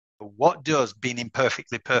What does being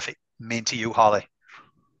imperfectly perfect mean to you, Harley?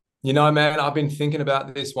 Man, I've been thinking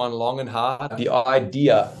about this one long and hard. The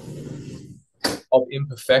idea of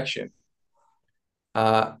imperfection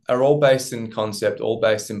are all based in concept, all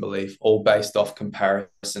based in belief, all based off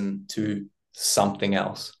comparison to something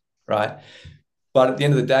else, right? But at the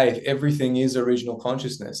end of the day, if everything is original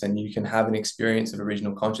consciousness and you can have an experience of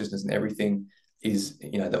original consciousness and everything is,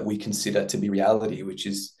 that we consider to be reality, which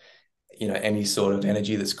is, any sort of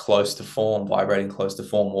energy that's close to form, vibrating close to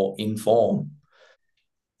form or in form,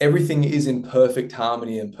 everything is in perfect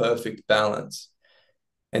harmony and perfect balance.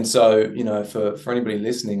 And so, for anybody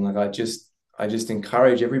listening, like I just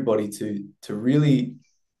encourage everybody to really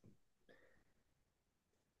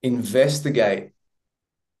investigate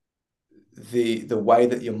the way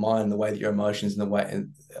that your mind, the way that your emotions, and the way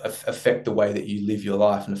and affect the way that you live your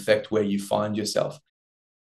life and affect where you find yourself.